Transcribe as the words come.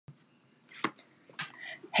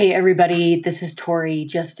Hey everybody, this is Tory.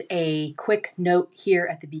 Just a quick note here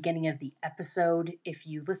at the beginning of the episode. If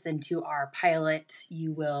you listen to our pilot,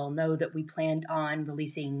 you will know that we planned on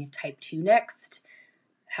releasing Type 2 next.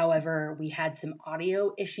 However, we had some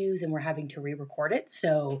audio issues and we're having to re-record it.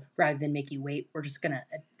 So rather than make you wait, we're just going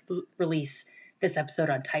to release this episode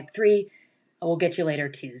on Type 3. We'll get you later,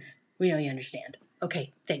 twos. We know you understand.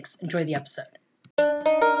 Okay, thanks. Enjoy the episode.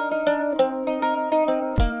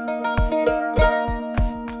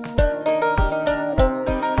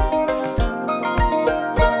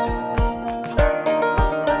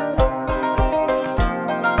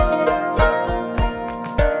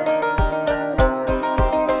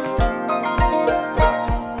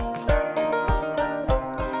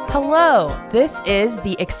 Hello, this is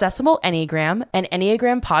the Accessible Enneagram, an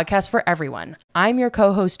Enneagram podcast for everyone. I'm your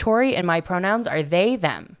co-host Tori, and my pronouns are they,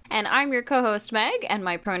 them. And I'm your co-host Meg, and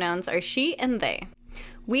my pronouns are she and they.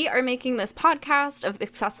 We are making this podcast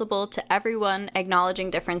accessible to everyone, acknowledging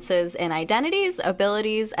differences in identities,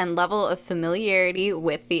 abilities, and level of familiarity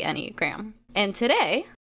with the Enneagram. And today,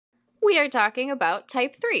 we are talking about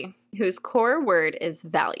Type 3, whose core word is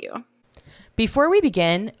value. Before we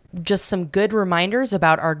begin, just some good reminders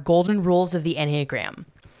about our golden rules of the Enneagram.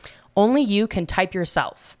 Only you can type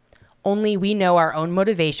yourself. Only we know our own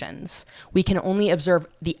motivations. We can only observe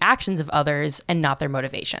the actions of others and not their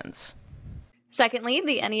motivations. Secondly,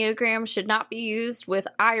 the Enneagram should not be used with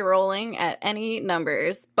eye rolling at any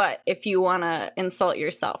numbers, but if you want to insult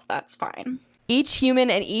yourself, that's fine. Each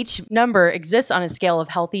human and each number exists on a scale of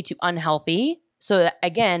healthy to unhealthy, so that,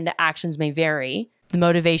 again, the actions may vary. The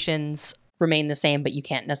motivations remain the same, but you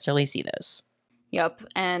can't necessarily see those. Yep,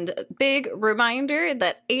 and big reminder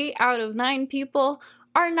that 8 out of 9 people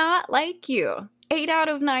are not like you. 8 out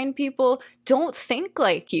of 9 people don't think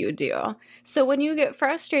like you do. So when you get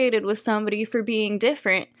frustrated with somebody for being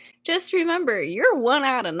different, just remember you're 1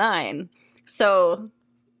 out of 9. So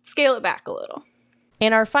scale it back a little.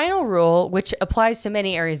 And our final rule, which applies to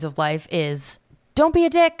many areas of life, is don't be a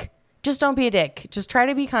dick. Just don't be a dick. Just try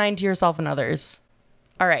to be kind to yourself and others.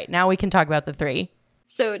 All right, now we can talk about the 3.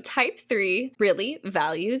 So Type 3 really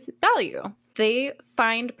values value. They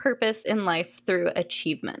find purpose in life through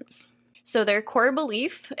achievements. So their core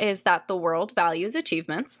belief is that the world values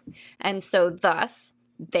achievements, and so thus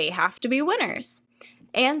they have to be winners.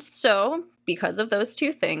 And so, because of those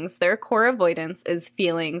two things, their core avoidance is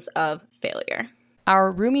feelings of failure.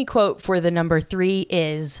 Our Rumi quote for the number 3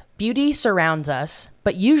 is, "Beauty surrounds us,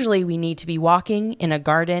 but usually we need to be walking in a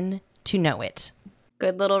garden to know it."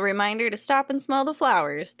 Good little reminder to stop and smell the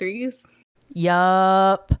flowers, threes.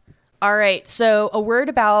 Yup. All right, so a word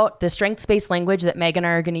about the strengths-based language that Meg and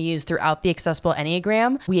I are going to use throughout the Accessible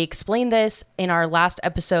Enneagram. We explained this in our last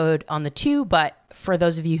episode on the 2, but for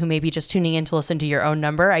those of you who may be just tuning in to listen to your own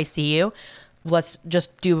number, I see you. Let's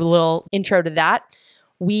just do a little intro to that.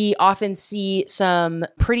 We often see some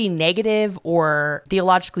pretty negative or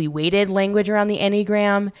theologically weighted language around the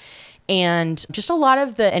Enneagram. And just a lot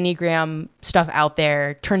of the Enneagram stuff out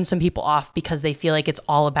there turns some people off because they feel like it's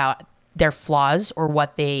all about their flaws or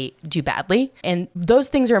what they do badly. And those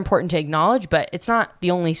things are important to acknowledge, but it's not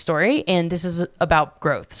the only story. And this is about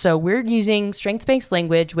growth. So we're using strengths-based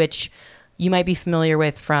language, which you might be familiar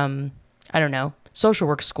with from, I don't know, social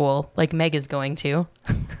work school, like Meg is going to,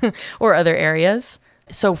 or other areas.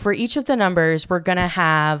 So for each of the numbers, we're going to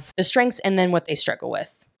have the strengths and then what they struggle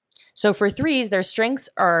with. So for 3s, their strengths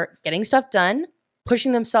are getting stuff done,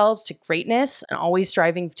 pushing themselves to greatness, and always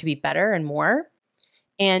striving to be better and more,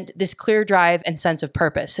 and this clear drive and sense of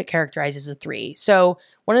purpose that characterizes a 3. So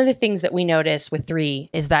one of the things that we notice with 3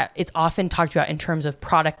 is that it's often talked about in terms of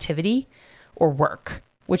productivity or work,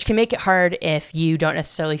 which can make it hard if you don't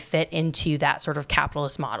necessarily fit into that sort of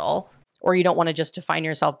capitalist model, or you don't want to just define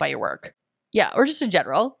yourself by your work. Yeah, or just in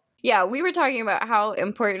general. Yeah, we were talking about how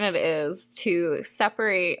important it is to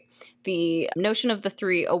separate the notion of the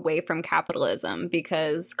 3 away from capitalism,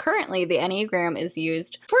 because currently the Enneagram is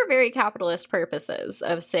used for very capitalist purposes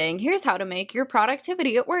of saying, here's how to make your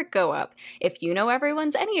productivity at work go up. If you know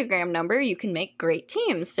everyone's Enneagram number, you can make great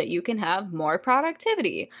teams so you can have more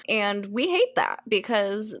productivity. And we hate that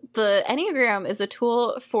because the Enneagram is a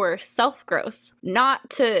tool for self-growth, not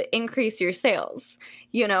to increase your sales.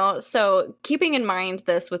 You know, so keeping in mind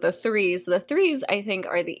this with the 3s, I think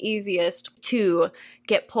are the easiest to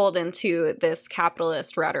get pulled into this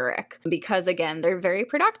capitalist rhetoric because, again, they're very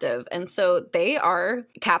productive. And so they are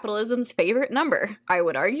capitalism's favorite number, I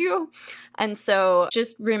would argue. And so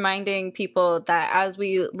just reminding people that as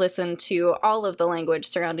we listen to all of the language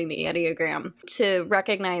surrounding the Enneagram, to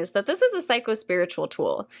recognize that this is a psycho-spiritual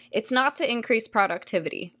tool. It's not to increase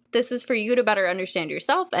productivity. This is for you to better understand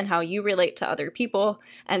yourself and how you relate to other people.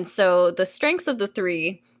 And so the strengths of the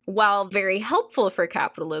three, while very helpful for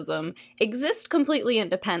capitalism, exist completely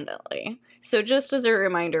independently. So just as a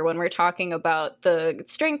reminder, when we're talking about the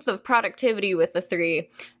strength of productivity with the three,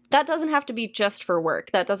 that doesn't have to be just for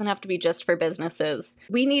work. That doesn't have to be just for businesses.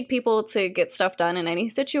 We need people to get stuff done in any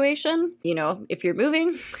situation. You know, if you're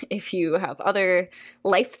moving, if you have other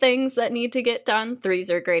life things that need to get done,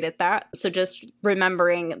 threes are great at that. So just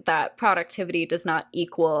remembering that productivity does not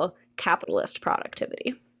equal capitalist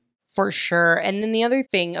productivity. For sure. And then the other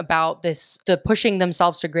thing about this, the pushing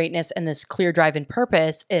themselves to greatness and this clear drive and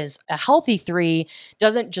purpose, is a healthy three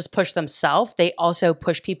doesn't just push themselves. They also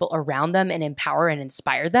push people around them and empower and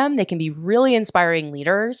inspire them. They can be really inspiring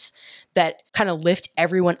leaders that kind of lift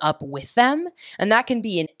everyone up with them. And that can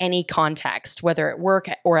be in any context, whether at work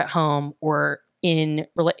or at home or in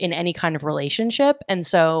any kind of relationship. And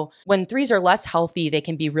so when threes are less healthy, they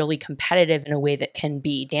can be really competitive in a way that can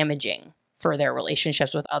be damaging for their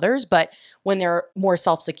relationships with others. But when they're more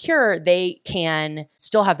self-secure, they can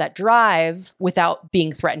still have that drive without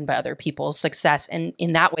being threatened by other people's success. And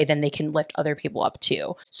in that way, then they can lift other people up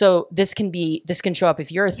too. So this can show up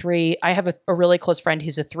if you're a three. I have a really close friend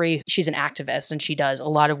who's a three. She's an activist and she does a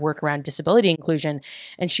lot of work around disability inclusion.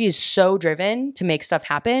 And she is so driven to make stuff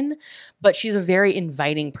happen, but she's a very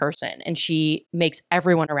inviting person and she makes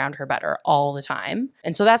everyone around her better all the time.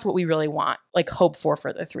 And so that's what we really want, like hope for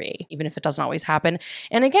the three, even if it doesn't always happen.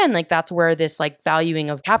 And again, like that's where this like valuing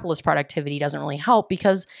of capitalist productivity doesn't really help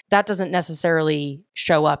because that doesn't necessarily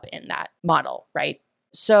show up in that model, right?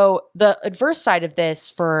 So the adverse side of this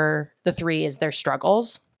for the three is their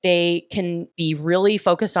struggles. They can be really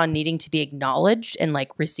focused on needing to be acknowledged and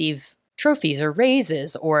like receive trophies or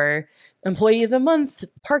raises or employee of the month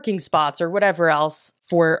parking spots or whatever else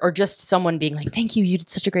or just someone being like, thank you, you did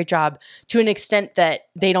such a great job, to an extent that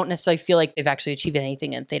they don't necessarily feel like they've actually achieved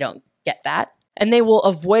anything if they don't get that. And they will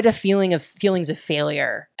avoid feelings of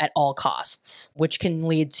failure at all costs, which can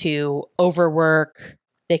lead to overwork.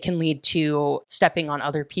 They can lead to stepping on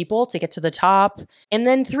other people to get to the top. And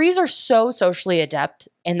then threes are so socially adept,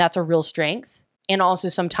 and that's a real strength. And also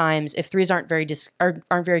sometimes if threes aren't very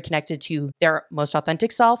connected to their most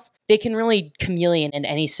authentic self, they can really chameleon in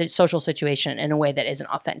any social situation in a way that isn't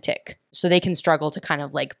authentic. So they can struggle to kind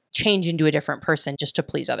of like change into a different person just to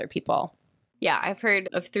please other people. Yeah, I've heard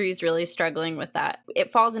of threes really struggling with that.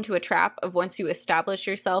 It falls into a trap of once you establish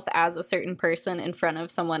yourself as a certain person in front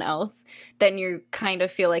of someone else, then you kind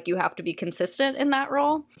of feel like you have to be consistent in that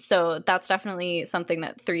role. So that's definitely something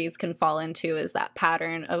that threes can fall into, is that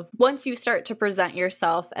pattern of once you start to present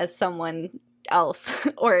yourself as someone else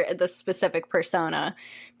or the specific persona,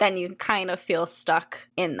 then you kind of feel stuck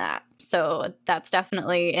in that. So that's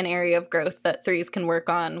definitely an area of growth that threes can work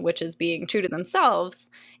on, which is being true to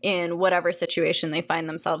themselves in whatever situation they find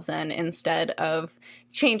themselves in instead of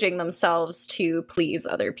changing themselves to please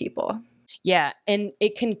other people. Yeah, and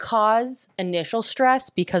it can cause initial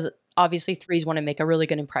stress because obviously threes want to make a really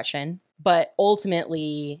good impression, but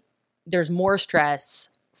ultimately there's more stress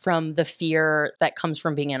from the fear that comes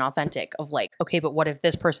from being inauthentic of like, okay, but what if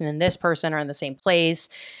this person and this person are in the same place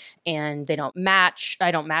and they don't match, I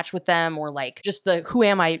don't match with them, or like just the who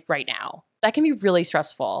am I right now? That can be really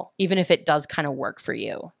stressful, even if it does kind of work for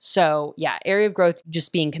you. So yeah, area of growth,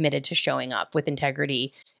 just being committed to showing up with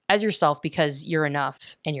integrity as yourself because you're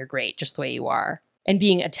enough and you're great just the way you are. And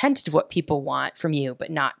being attentive to what people want from you, but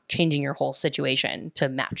not changing your whole situation to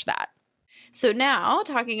match that. So now,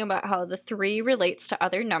 talking about how the three relates to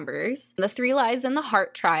other numbers. The three lies in the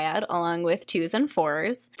heart triad along with twos and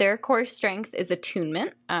fours. Their core strength is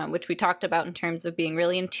attunement, which we talked about in terms of being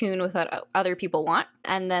really in tune with what other people want.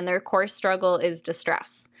 And then their core struggle is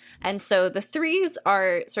distress. And so the threes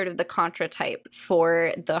are sort of the contra type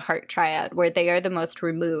for the heart triad, where they are the most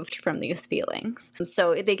removed from these feelings.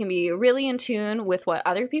 So they can be really in tune with what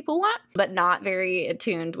other people want, but not very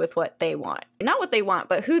attuned with what they want. Not what they want,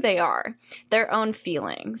 but who they are, their own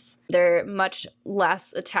feelings. They're much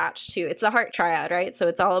less attached to, it's the heart triad, right? So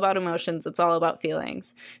it's all about emotions, it's all about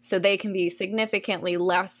feelings. So they can be significantly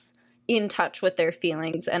less in touch with their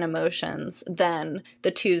feelings and emotions than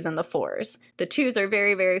the twos and the fours. The twos are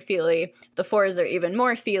very, very feely. The fours are even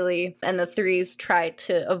more feely, and the threes try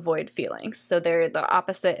to avoid feelings. So they're the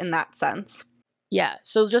opposite in that sense. Yeah.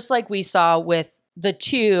 So just like we saw with the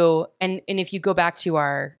two, and if you go back to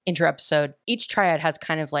our intro episode, each triad has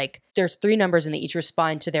kind of like, there's three numbers and they each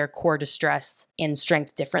respond to their core distress and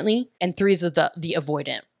strength differently. And threes is the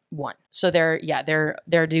avoidant one. So they're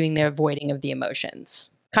doing the avoiding of the emotions.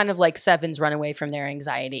 Kind of like sevens run away from their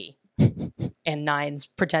anxiety and nines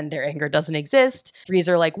pretend their anger doesn't exist. Threes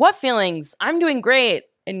are like, what feelings? I'm doing great.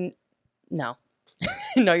 And no,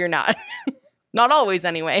 no, you're not. Not always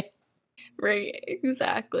anyway. Right,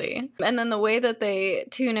 exactly. And then the way that they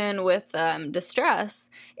tune in with distress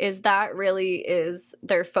is that really is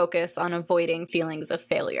their focus on avoiding feelings of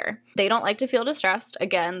failure. They don't like to feel distressed.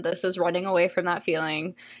 Again, this is running away from that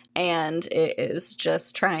feeling, and it is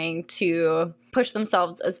just trying to push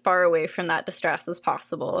themselves as far away from that distress as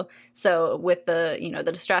possible. So with the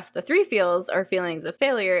distress the 3 feels are feelings of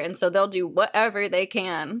failure, and so they'll do whatever they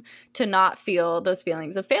can to not feel those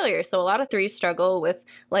feelings of failure. So a lot of 3s struggle with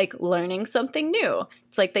like learning something new.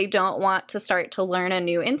 It's like they don't want to start to learn a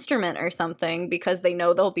new instrument or something because they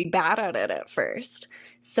know they'll be bad at it at first.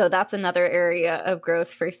 So that's another area of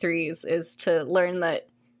growth for 3s, is to learn that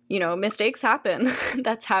mistakes happen.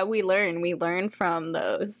 That's how we learn. We learn from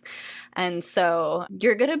those. And so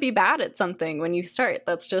you're going to be bad at something when you start.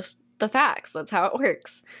 That's just the facts. That's how it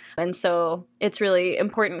works. And so it's really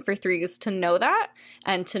important for 3s to know that,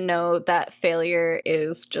 and to know that failure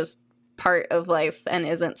is just part of life and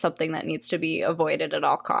isn't something that needs to be avoided at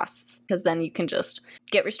all costs, because then you can just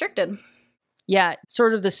get restricted. Yeah,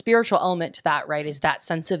 sort of the spiritual element to that, right, is that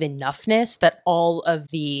sense of enoughness that all of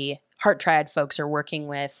the Heart Triad folks are working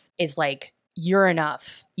with, is like, you're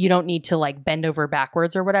enough. You don't need to like bend over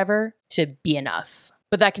backwards or whatever to be enough.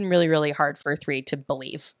 But that can really, really hard for a 3 to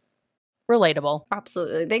believe. Relatable.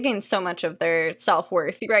 Absolutely. They gain so much of their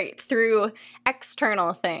self-worth, right, through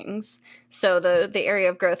external things. So the area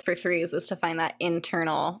of growth for 3s is to find that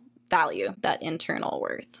internal value, that internal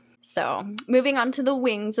worth. So moving on to the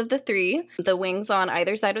wings of the 3. The wings on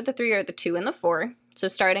either side of the 3 are the 2 and the 4. So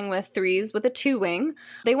starting with 3s with a 2 wing,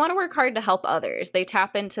 they want to work hard to help others. They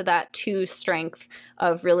tap into that 2 strength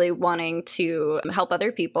of really wanting to help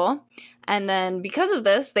other people. And then because of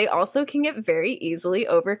this, they also can get very easily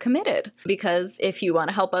overcommitted, because if you want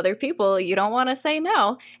to help other people, you don't want to say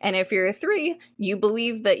no. And if you're a 3, you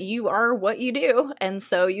believe that you are what you do, and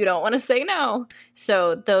so you don't want to say no.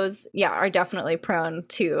 So those, are definitely prone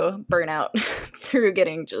to burnout through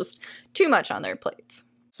getting just too much on their plates.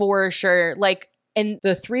 For sure. Like, and the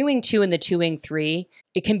 3-wing 2 and the 2-wing 3,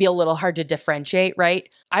 it can be a little hard to differentiate, right?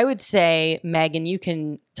 I would say, Megan, you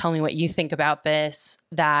can tell me what you think about this,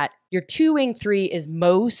 that your 2-wing 3 is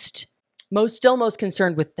most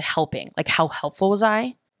concerned with the helping. Like, how helpful was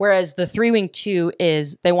I? Whereas the 3-wing 2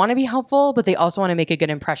 is, they want to be helpful, but they also want to make a good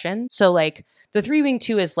impression. So like the 3-wing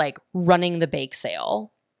 2 is like running the bake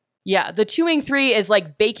sale. Yeah, the 2-wing 3 is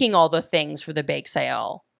like baking all the things for the bake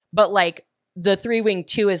sale. But like the 3-wing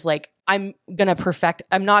 2 is like, I'm only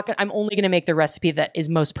going to make the recipe that is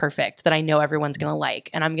most perfect, that I know everyone's going to like.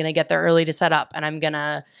 And I'm going to get there early to set up. And I'm going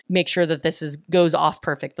to make sure that this goes off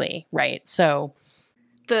perfectly. Right. So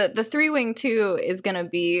the 3-wing 2 is going to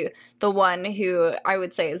be the one who I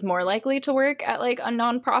would say is more likely to work at like a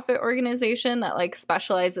nonprofit organization that like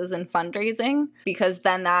specializes in fundraising, because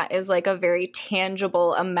then that is like a very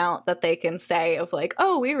tangible amount that they can say of like,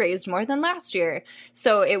 oh, we raised more than last year.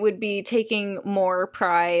 So it would be taking more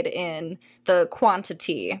pride in the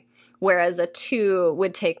quantity, whereas a 2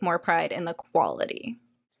 would take more pride in the quality.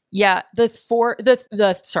 Yeah, four.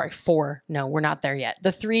 No, we're not there yet. The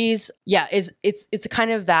 3s, it's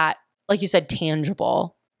kind of that, like you said,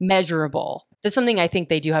 tangible, measurable. That's something I think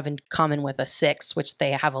they do have in common with a 6, which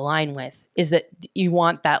they have a line with, is that you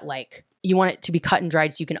want that, like, you want it to be cut and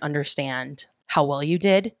dried so you can understand how well you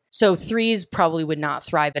did. So 3s probably would not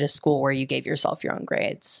thrive at a school where you gave yourself your own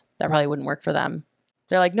grades. That probably wouldn't work for them.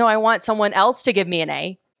 They're like, no, I want someone else to give me an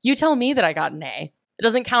A. You tell me that I got an A. It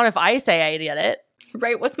doesn't count if I say I did it.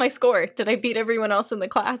 Right. What's my score? Did I beat everyone else in the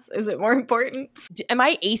class? Is it more important? Am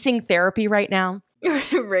I acing therapy right now?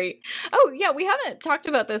 Right. Oh, yeah. We haven't talked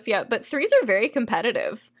about this yet, but 3s are very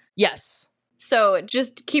competitive. Yes. So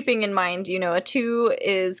just keeping in mind, a 2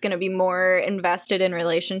 is going to be more invested in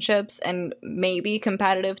relationships and maybe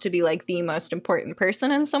competitive to be like the most important person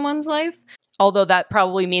in someone's life. Although that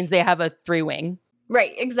probably means they have a 3-wing.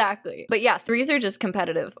 Right. Exactly. But yeah, 3s are just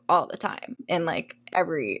competitive all the time in like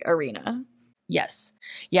every arena. Yes.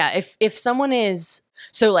 Yeah. If someone is,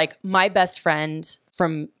 so like my best friend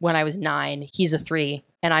from when I was 9, he's a 3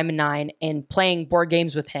 and I'm a 9, and playing board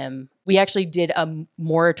games with him, we actually did a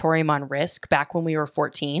moratorium on Risk back when we were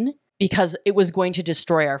 14 because it was going to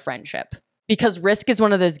destroy our friendship. Because Risk is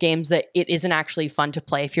one of those games that it isn't actually fun to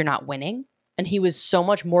play if you're not winning. And he was so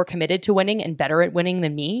much more committed to winning and better at winning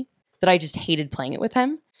than me that I just hated playing it with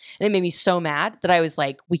him. And it made me so mad that I was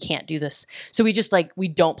like, we can't do this. So we just we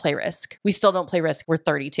don't play Risk. We still don't play Risk. We're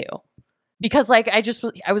 32. Because like,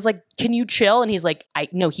 I was like, can you chill? And he's like,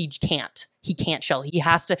 no, he can't. He can't chill.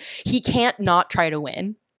 He can't not try to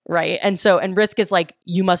win. Right. And Risk is like,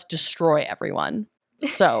 you must destroy everyone.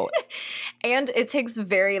 So And it takes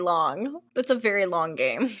very long. That's a very long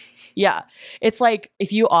game. yeah, it's like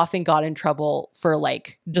if you often got in trouble for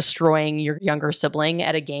like destroying your younger sibling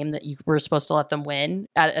at a game that you were supposed to let them win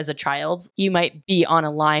as a child, you might be on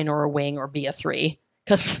a line or a wing or be a 3,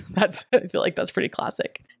 because I feel like that's pretty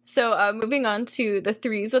classic. So moving on to the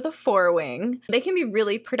 3s with a 4 wing, they can be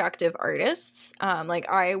really productive artists. Like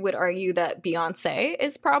I would argue that Beyonce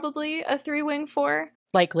is probably a 3 wing 4.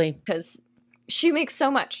 Likely. Because she makes so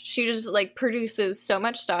much. She just like produces so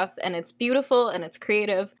much stuff and it's beautiful and it's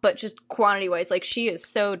creative, but just quantity wise, like she is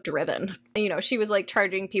so driven. You know, she was like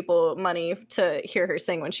charging people money to hear her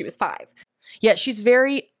sing when she was 5. Yeah, she's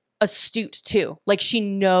very astute too. Like she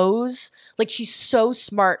knows, like she's so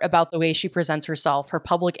smart about the way she presents herself, her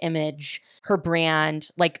public image, her brand.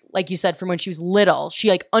 Like you said, from when she was little, she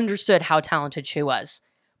like understood how talented she was.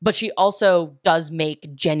 But she also does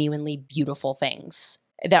make genuinely beautiful things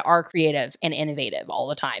that are creative and innovative all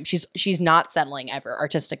the time. She's not settling ever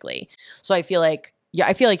artistically. So I feel like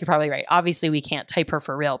you're probably right. Obviously we can't type her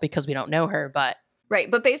for real because we don't know her, but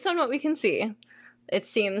right, but based on what we can see, it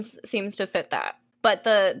seems to fit that. But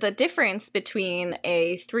the difference between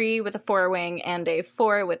a 3 with a 4 wing and a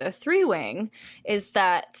 4 with a 3 wing is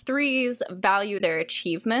that 3s value their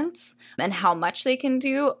achievements and how much they can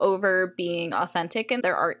do over being authentic in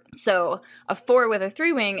their art. So a 4 with a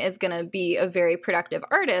 3 wing is going to be a very productive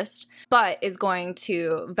artist, but is going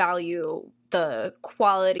to value the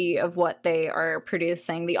quality of what they are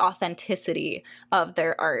producing, the authenticity of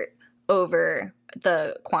their art over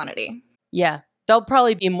the quantity. yeah. They'll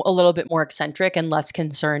probably be a little bit more eccentric and less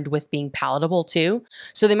concerned with being palatable too.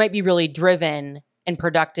 So they might be really driven and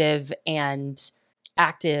productive and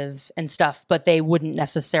active and stuff, but they wouldn't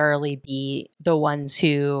necessarily be the ones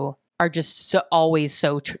who are just always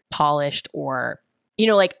so polished, or, you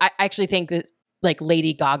know, like I actually think that like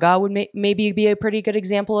Lady Gaga would maybe be a pretty good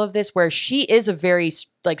example of this, where she is a very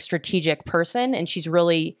like strategic person and she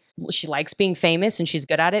likes being famous and she's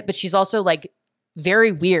good at it, but she's also like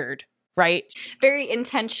very weird. Right? Very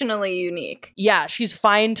intentionally unique. Yeah, she's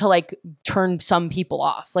fine to like turn some people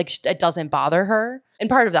off. Like it doesn't bother her. And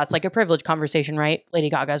part of that's like a privilege conversation, right? Lady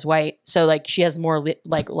Gaga's white. So like she has more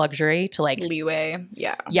like luxury to like leeway.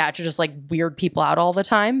 Yeah. Yeah, to just like weird people out all the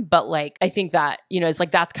time. But like I think that, you know, it's like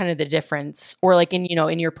that's kind of the difference. Or like in, you know,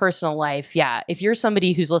 in your personal life, yeah, if you're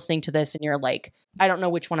somebody who's listening to this and you're like, I don't know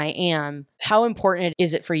which one I am, how important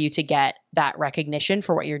is it for you to get that recognition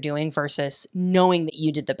for what you're doing versus knowing that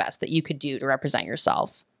you did the best that you could do to represent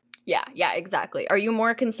yourself? Yeah, exactly. Are you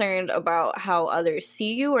more concerned about how others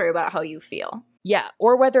see you or about how you feel? Yeah,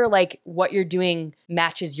 or whether like what you're doing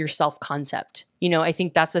matches your self-concept. You know, I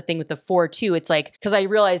think that's the thing with the 4 too. It's like, because I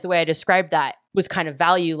realized the way I described that was kind of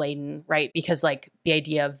value laden, right? Because like the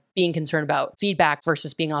idea of being concerned about feedback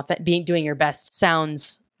versus being doing your best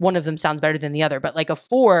sounds, one of them sounds better than the other. But like a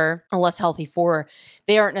 4, a less healthy 4,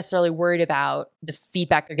 they aren't necessarily worried about the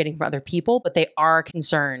feedback they're getting from other people, but they are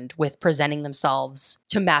concerned with presenting themselves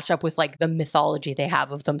to match up with like the mythology they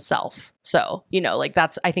have of themselves. So, you know, like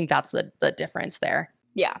I think that's the difference there.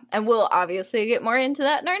 Yeah, and we'll obviously get more into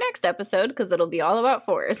that in our next episode because it'll be all about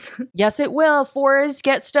 4s. Yes, it will. 4s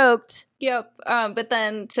get stoked. Yep. But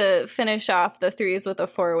then to finish off the 3s with a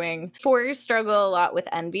 4 wing, 4s struggle a lot with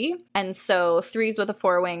envy. And so 3s with a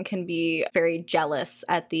 4 wing can be very jealous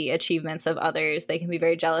at the achievements of others. They can be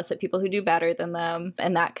very jealous at people who do better than them.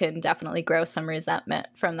 And that can definitely grow some resentment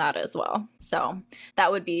from that as well. So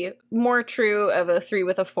that would be more true of a 3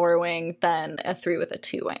 with a 4 wing than a 3 with a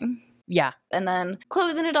 2 wing. Yeah. And then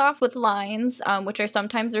closing it off with lines, which are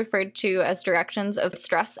sometimes referred to as directions of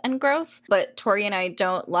stress and growth. But Tory and I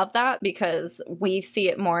don't love that because we see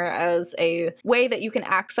it more as a way that you can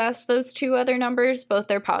access those 2 other numbers, both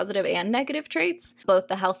their positive and negative traits, both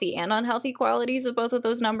the healthy and unhealthy qualities of both of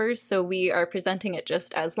those numbers. So we are presenting it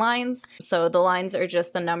just as lines. So the lines are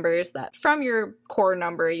just the numbers that from your core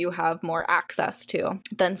number you have more access to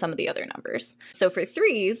than some of the other numbers. So for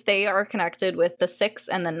 3s, they are connected with the 6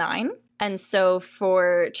 and the 9. And so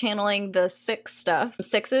for channeling the 6 stuff,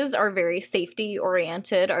 6s are very safety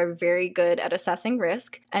oriented, are very good at assessing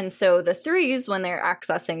risk. And so the 3s, when they're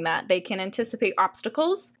accessing that, they can anticipate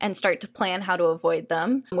obstacles and start to plan how to avoid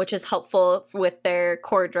them, which is helpful with their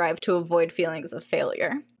core drive to avoid feelings of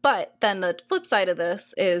failure. But then the flip side of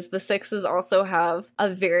this is the 6s also have a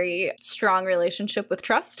very strong relationship with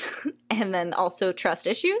trust and then also trust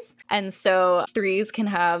issues. And so 3s can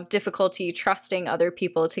have difficulty trusting other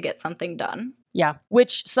people to get something done. Yeah,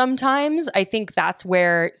 which sometimes I think that's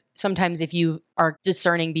where sometimes if you are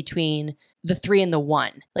discerning between the 3 and the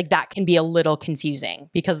 1. Like that can be a little confusing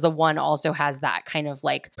because the 1 also has that kind of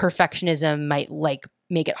like perfectionism, might like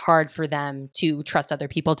make it hard for them to trust other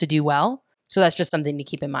people to do well. So that's just something to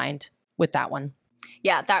keep in mind with that one.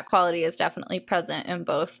 Yeah, that quality is definitely present in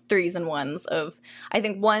both 3s and 1s of, I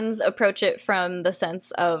think 1s approach it from the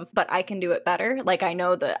sense of, but I can do it better. Like I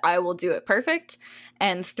know that I will do it perfect.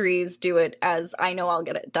 And 3s do it as I know I'll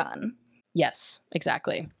get it done. Yes,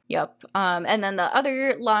 exactly. Yep. And then the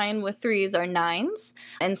other line with 3s are 9s.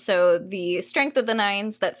 And so the strength of the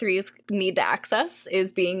 9s that 3s need to access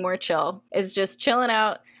is being more chill, is just chilling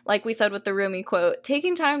out. Like we said with the Rumi quote,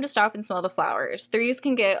 taking time to stop and smell the flowers. 3s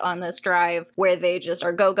can get on this drive where they just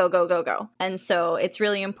are go, go, go, go, go. And so it's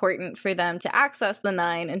really important for them to access the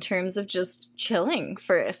 9 in terms of just chilling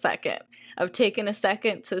for a second, of taking a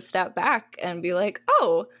second to step back and be like,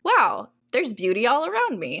 oh, wow, there's beauty all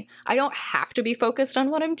around me. I don't have to be focused on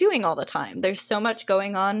what I'm doing all the time. There's so much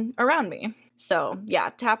going on around me. So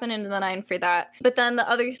yeah, tapping into the 9 for that. But then the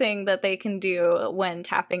other thing that they can do when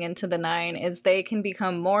tapping into the 9 is they can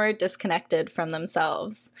become more disconnected from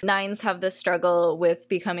themselves. 9s have this struggle with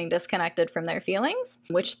becoming disconnected from their feelings,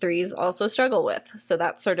 which 3s also struggle with. So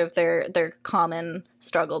that's sort of their common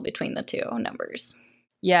struggle between the two numbers.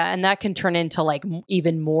 Yeah, and that can turn into like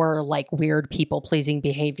even more like weird people-pleasing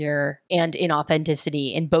behavior and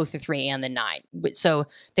inauthenticity in both the 3 and the 9. So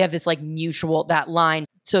they have this like mutual, that line.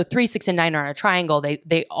 So 3, 6, and 9 are in a triangle.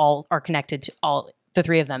 They all are connected to all the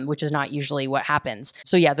 3 of them, which is not usually what happens.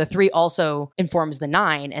 So yeah, the 3 also informs the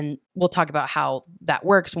 9, and we'll talk about how that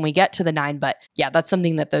works when we get to the 9. But yeah, that's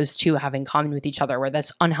something that those two have in common with each other, where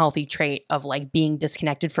this unhealthy trait of like being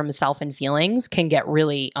disconnected from self and feelings can get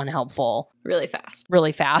really unhelpful. Really fast.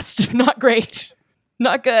 Really fast. Not great.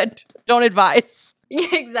 Not good. Don't advise.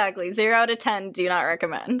 Yeah, exactly. 0 out of 10, do not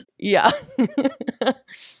recommend. Yeah.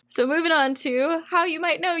 So moving on to how you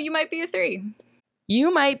might know you might be a 3.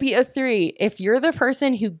 You might be a 3 if you're the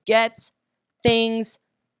person who gets things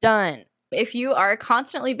done. If you are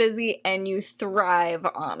constantly busy and you thrive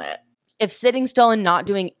on it. If sitting still and not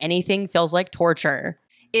doing anything feels like torture.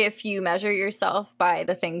 If you measure yourself by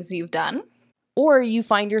the things you've done. Or you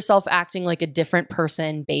find yourself acting like a different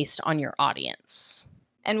person based on your audience.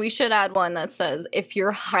 And we should add one that says, if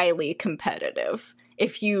you're highly competitive,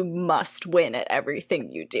 if you must win at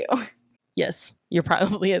everything you do. Yes, you're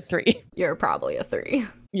probably a 3. You're probably a 3.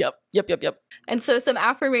 Yep. And so some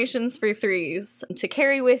affirmations for 3s to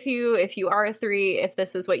carry with you if you are a 3, if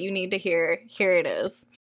this is what you need to hear, here it is.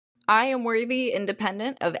 I am worthy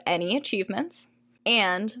independent of any achievements,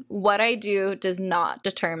 and what I do does not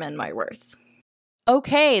determine my worth.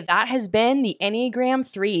 Okay, that has been the Enneagram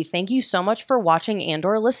 3. Thank you so much for watching and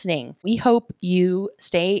or listening. We hope you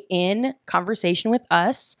stay in conversation with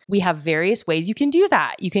us. We have various ways you can do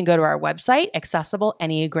that. You can go to our website,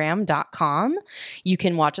 accessibleenneagram.com. You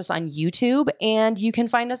can watch us on YouTube, and you can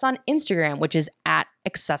find us on Instagram, which is at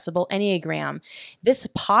Accessible Enneagram. This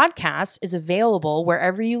podcast is available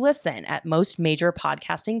wherever you listen at most major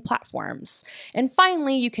podcasting platforms. And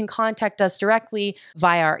finally, you can contact us directly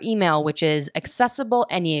via our email, which is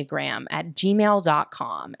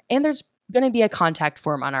accessibleenneagram@gmail.com. And there's going to be a contact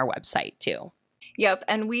form on our website too. Yep,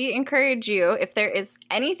 and we encourage you, if there is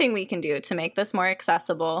anything we can do to make this more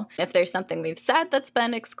accessible, if there's something we've said that's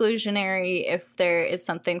been exclusionary, if there is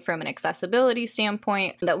something from an accessibility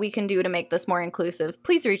standpoint that we can do to make this more inclusive,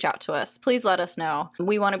 please reach out to us. Please let us know.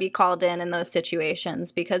 We want to be called in those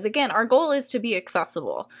situations because, again, our goal is to be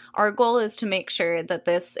accessible. Our goal is to make sure that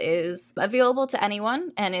this is available to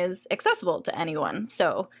anyone and is accessible to anyone.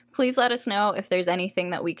 So please let us know if there's anything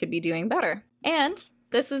that we could be doing better. And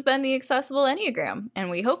this has been the Accessible Enneagram, and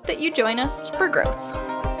we hope that you join us for growth.